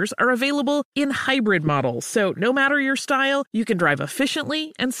Highlanders are available in hybrid models, so no matter your style, you can drive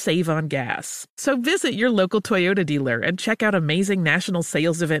efficiently and save on gas. So visit your local Toyota dealer and check out amazing national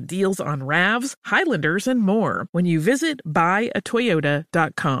sales event deals on RAVs, Highlanders, and more when you visit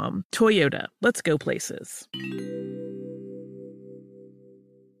buyatoyota.com. Toyota, let's go places.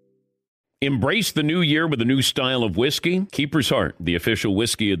 Embrace the new year with a new style of whiskey. Keeper's Heart, the official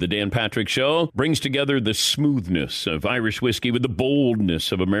whiskey of the Dan Patrick Show, brings together the smoothness of Irish whiskey with the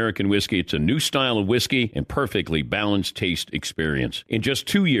boldness of American whiskey. It's a new style of whiskey and perfectly balanced taste experience. In just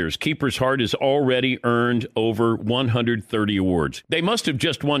 2 years, Keeper's Heart has already earned over 130 awards. They must have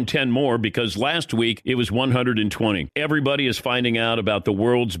just won 10 more because last week it was 120. Everybody is finding out about the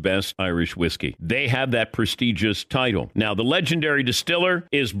world's best Irish whiskey. They have that prestigious title. Now, the legendary distiller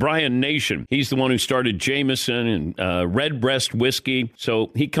is Brian Nation. He's the one who started Jameson and Redbreast whiskey.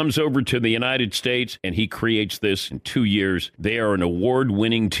 So he comes over to the United States and he creates this in 2 years. They are an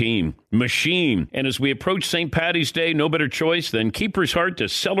award-winning team. Machine. And as we approach St. Paddy's Day, no better choice than Keeper's Heart to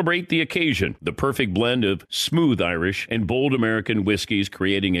celebrate the occasion. The perfect blend of smooth Irish and bold American whiskeys,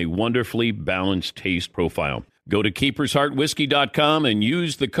 creating a wonderfully balanced taste profile. Go to keepersheartwhiskey.com and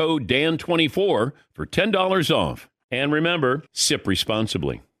use the code DAN24 for $10 off. And remember, sip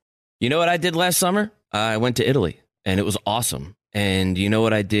responsibly. You know what I did last summer? I went to Italy, and it was awesome. And you know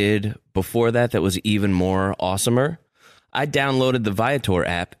what I did before that was even more awesomer? I downloaded the Viator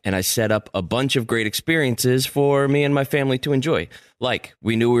app, and I set up a bunch of great experiences for me and my family to enjoy. Like,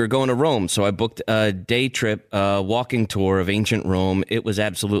 we knew we were going to Rome, so I booked a day trip, walking tour of ancient Rome. It was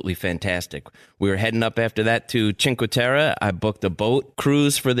absolutely fantastic. We were heading up after that to Cinque Terre. I booked a boat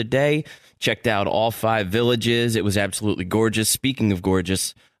cruise for the day, checked out all 5 villages. It was absolutely gorgeous. Speaking of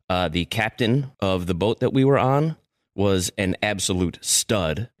gorgeous, the captain of the boat that we were on was an absolute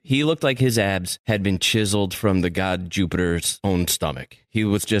stud. He looked like his abs had been chiseled from the god Jupiter's own stomach. He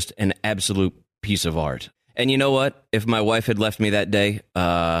was just an absolute piece of art. And you know what? If my wife had left me that day,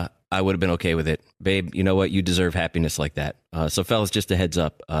 I would have been okay with it. Babe, you know what? You deserve happiness like that. So fellas, just a heads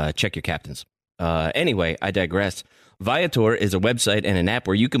up, check your captains. Anyway, I digress. Viator is a website and an app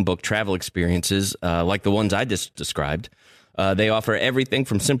where you can book travel experiences like the ones I just described. They offer everything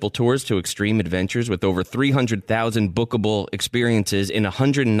from simple tours to extreme adventures with over 300,000 bookable experiences in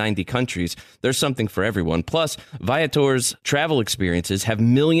 190 countries. There's something for everyone. Plus, Viator's travel experiences have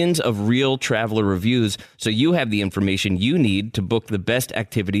millions of real traveler reviews, so you have the information you need to book the best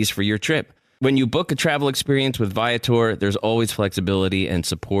activities for your trip. When you book a travel experience with Viator, there's always flexibility and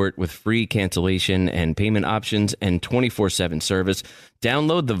support with free cancellation and payment options and 24/7 service.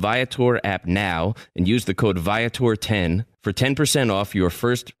 Download the Viator app now and use the code Viator10 for 10% off your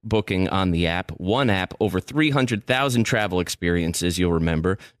first booking on the app. One app, over 300,000 travel experiences you'll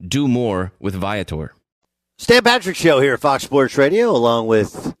remember. Do more with Viator. Stan Patrick Show here at Fox Sports Radio, along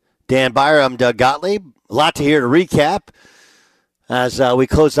with Dan Beyer. I'm Doug Gottlieb. A lot to hear to recap as we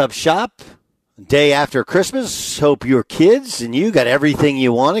close up shop. Day after Christmas. Hope your kids and you got everything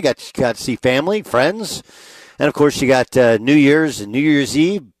you wanted. Got to see family, friends. And, of course, you got New Year's and New Year's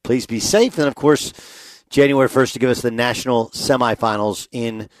Eve. Please be safe. And, of course, January 1st to give us the national semifinals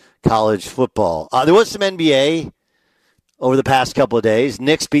in college football. There was some NBA over the past couple of days.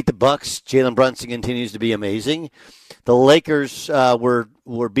 Knicks beat the Bucks. Jalen Brunson continues to be amazing. The Lakers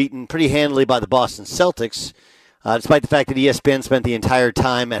were beaten pretty handily by the Boston Celtics. Despite the fact that ESPN spent the entire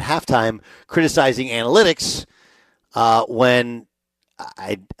time at halftime criticizing analytics, when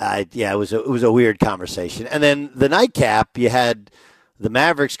it was a weird conversation. And then the nightcap, you had the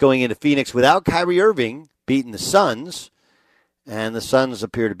Mavericks going into Phoenix without Kyrie Irving beating the Suns, And the Suns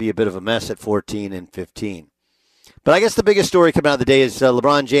appear to be a bit of a mess at 14 and 15. But I guess the biggest story coming out of the day is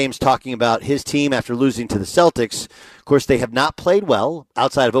LeBron James talking about his team after losing to the Celtics. Of course, they have not played well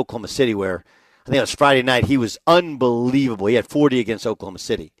outside of Oklahoma City, where I think it was Friday night. He was unbelievable. He had 40 against Oklahoma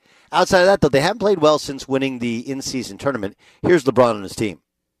City. Outside of that, though, they haven't played well since winning the in-season tournament. Here's LeBron and his team.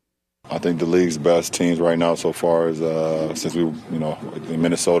 I think the league's best teams right now so far is since we, in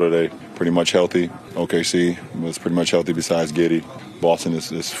Minnesota, they pretty much healthy. OKC was pretty much healthy besides Giddey. Boston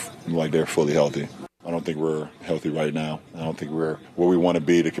is like they're fully healthy. I don't think we're healthy right now. I don't think we're where we want to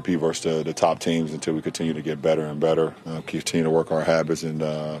be to compete versus the top teams until we continue to get better and better, continue to work our habits. And,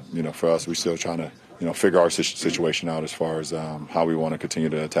 for us, we're still trying to, figure our situation out as far as how we want to continue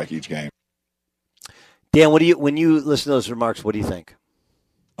to attack each game. Dan, when you listen to those remarks, what do you think?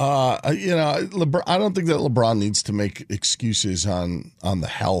 LeBron, I don't think that LeBron needs to make excuses on the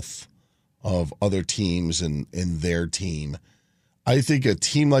health of other teams and their team. I think a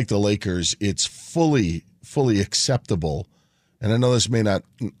team like the Lakers, it's fully acceptable. And I know this may not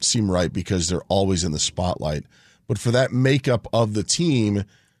seem right because they're always in the spotlight, but for that makeup of the team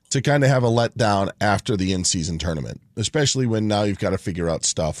to kind of have a letdown after the in-season tournament, especially when now you've got to figure out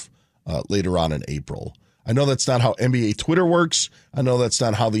stuff later on in April. I know that's not how NBA Twitter works. I know that's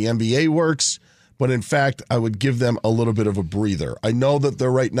not how the NBA works. But in fact, I would give them a little bit of a breather. I know that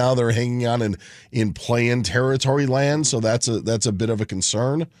they're hanging on in play-in territory land, so that's a bit of a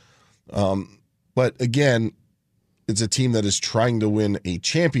concern. But again, it's a team that is trying to win a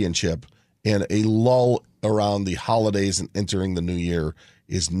championship, and a lull around the holidays and entering the new year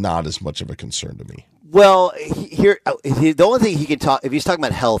is not as much of a concern to me. Well, the only thing he can talk, if he's talking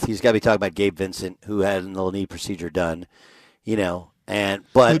about health, he's got to be talking about Gabe Vincent, who had a little knee procedure done,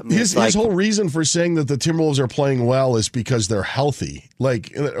 But his whole reason for saying that the Timberwolves are playing well is because they're healthy.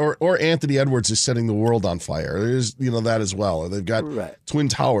 Or Anthony Edwards is setting the world on fire. There's that as well. They've got Twin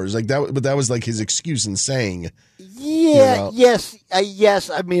Towers like that, but that was like his excuse in saying. Yeah. Yes.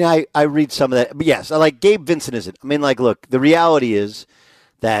 I mean, I read some of that. But yes, I like Gabe Vincent isn't. I mean, look, the reality is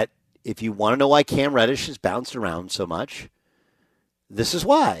that if you want to know why Cam Reddish has bounced around so much, this is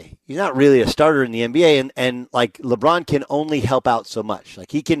why. He's not really a starter in the NBA, and LeBron can only help out so much.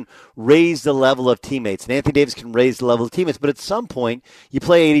 He can raise the level of teammates, and Anthony Davis can raise the level of teammates, but at some point, you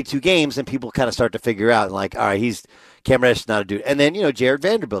play 82 games, and people kind of start to figure out, all right, Cam Reddish is not a dude. And then, Jared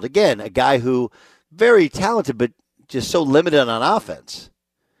Vanderbilt, again, a guy who, very talented, but just so limited on offense.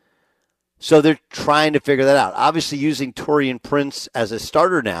 So they're trying to figure that out. Obviously, using Taurean Prince as a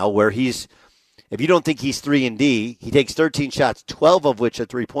starter now, where if you don't think he's 3-and-D, he takes 13 shots, 12 of which are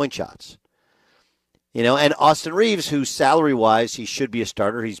three-point shots. And Austin Reeves, who salary-wise, he should be a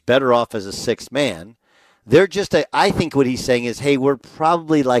starter. He's better off as a sixth man. They're I think what he's saying is, hey, we're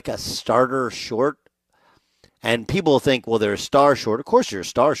probably like a starter short. And people think, well, they're a star short. Of course you're a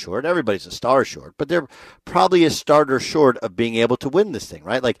star short. Everybody's a star short. But they're probably a starter short of being able to win this thing,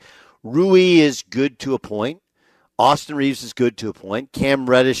 right? Rui is good to a point. Austin Reeves is good to a point. Cam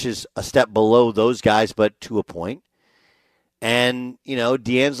Reddish is a step below those guys, but to a point. And,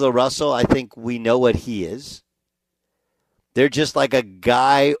 D'Angelo Russell, I think we know what he is. They're just like a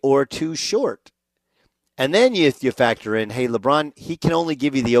guy or two short. And then you factor in, hey, LeBron, he can only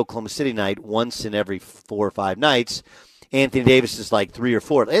give you the Oklahoma City night once in every 4 or 5 nights. Anthony Davis is like 3 or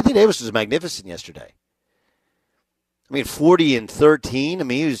 4. Anthony Davis was magnificent yesterday. 40 and 13.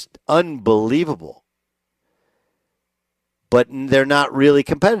 He was unbelievable. But they're not really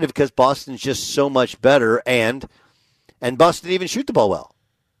competitive because Boston's just so much better, and Boston didn't even shoot the ball well.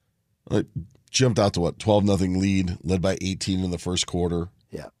 It jumped out to 12-0 lead, led by 18 in the first quarter.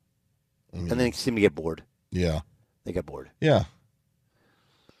 Yeah. And then they seemed to get bored. Yeah. They got bored. Yeah.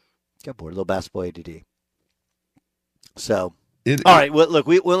 Got bored. A little basketball ADD. So, all right. Well, look,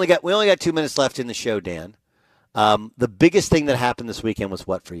 we only got 2 minutes left in the show, Dan. The biggest thing that happened this weekend was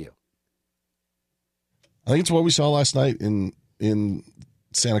what for you? I think it's what we saw last night in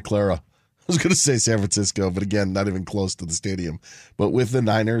Santa Clara. I was going to say San Francisco, but again, not even close to the stadium. But with the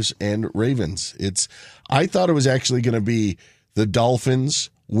Niners and Ravens, I thought it was actually going to be the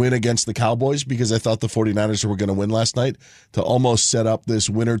Dolphins win against the Cowboys because I thought the 49ers were going to win last night to almost set up this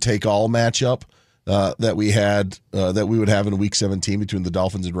winner-take-all matchup that we would have in Week 17 between the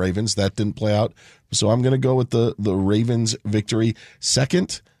Dolphins and Ravens. That didn't play out. So I'm going to go with the Ravens victory.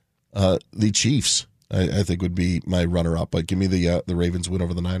 Second, the Chiefs, I think, would be my runner-up. But give me the Ravens win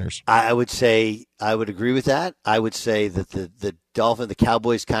over the Niners. I would say I would agree with that. I would say that the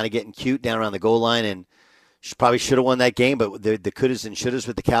Cowboys kind of getting cute down around the goal line and probably should have won that game, but the couldas and shouldas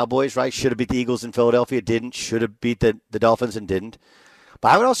with the Cowboys, right? Should have beat the Eagles in Philadelphia, didn't. Should have beat the Dolphins and didn't. But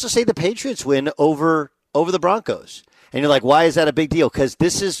I would also say the Patriots win over the Broncos. And you're like, why is that a big deal? Because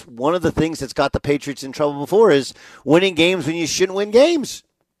this is one of the things that's got the Patriots in trouble before is winning games when you shouldn't win games.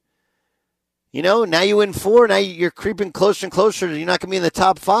 Now you win 4. Now you're creeping closer and closer. You're not going to be in the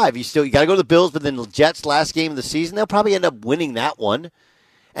top 5. You got to go to the Bills, but then the Jets last game of the season, they'll probably end up winning that one,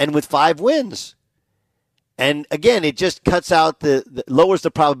 and with 5 wins. And again, it just cuts out lowers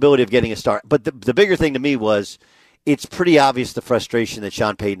the probability of getting a start. But the bigger thing to me was, it's pretty obvious the frustration that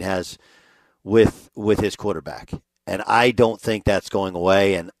Sean Payton has with his quarterback, and I don't think that's going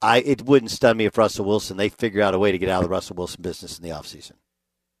away. And it wouldn't stun me if Russell Wilson, they figure out a way to get out of the Russell Wilson business in the offseason.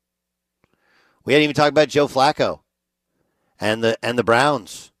 We hadn't even talked about Joe Flacco and the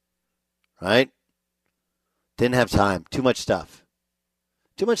Browns, right? Didn't have time. Too much stuff.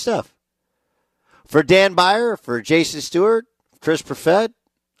 For Dan Beyer, for Jason Stewart, Chris Perfett,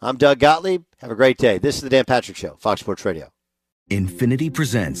 I'm Doug Gottlieb. Have a great day. This is the Dan Patrick Show, Fox Sports Radio. Infiniti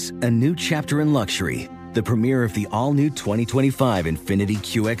presents a new chapter in luxury, the premiere of the all-new 2025 Infiniti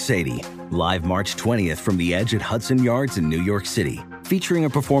QX80, live March 20th from the Edge at Hudson Yards in New York City, featuring a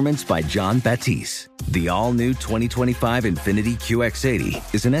performance by John Batiste. The all-new 2025 Infiniti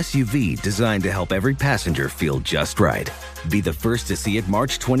QX80 is an SUV designed to help every passenger feel just right. Be the first to see it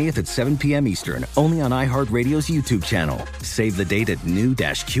March 20th at 7 p.m. Eastern, only on iHeartRadio's YouTube channel. Save the date at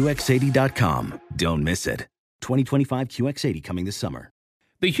new-QX80.com. Don't miss it. 2025 QX80 coming this summer.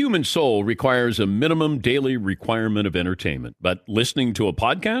 The human soul requires a minimum daily requirement of entertainment, but listening to a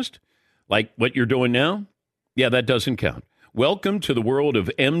podcast, like what you're doing now, yeah, that doesn't count. Welcome to the world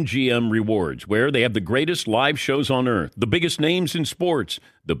of MGM Rewards, where they have the greatest live shows on earth, the biggest names in sports,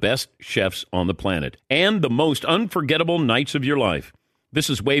 the best chefs on the planet, and the most unforgettable nights of your life. This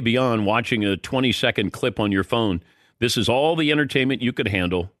is way beyond watching a 20-second clip on your phone. This is all the entertainment you could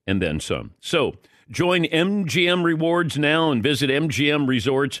handle, and then some. So, join MGM Rewards now and visit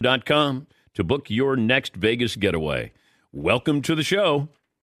MGMResorts.com to book your next Vegas getaway. Welcome to the show.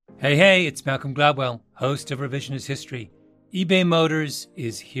 Hey, it's Malcolm Gladwell, host of Revisionist History. eBay Motors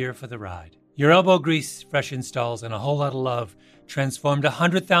is here for the ride. Your elbow grease, fresh installs, and a whole lot of love transformed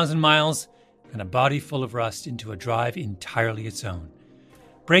 100,000 miles and a body full of rust into a drive entirely its own.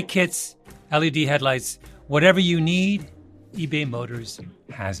 Brake kits, LED headlights, whatever you need, eBay Motors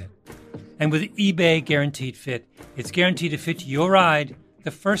has it. And with eBay Guaranteed Fit, it's guaranteed to fit your ride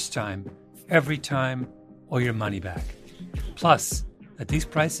the first time, every time, or your money back. Plus, at these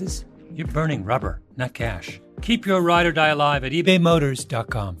prices, you're burning rubber, not cash. Keep your ride or die alive at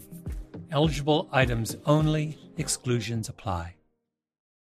ebaymotors.com. Eligible items only. Exclusions apply.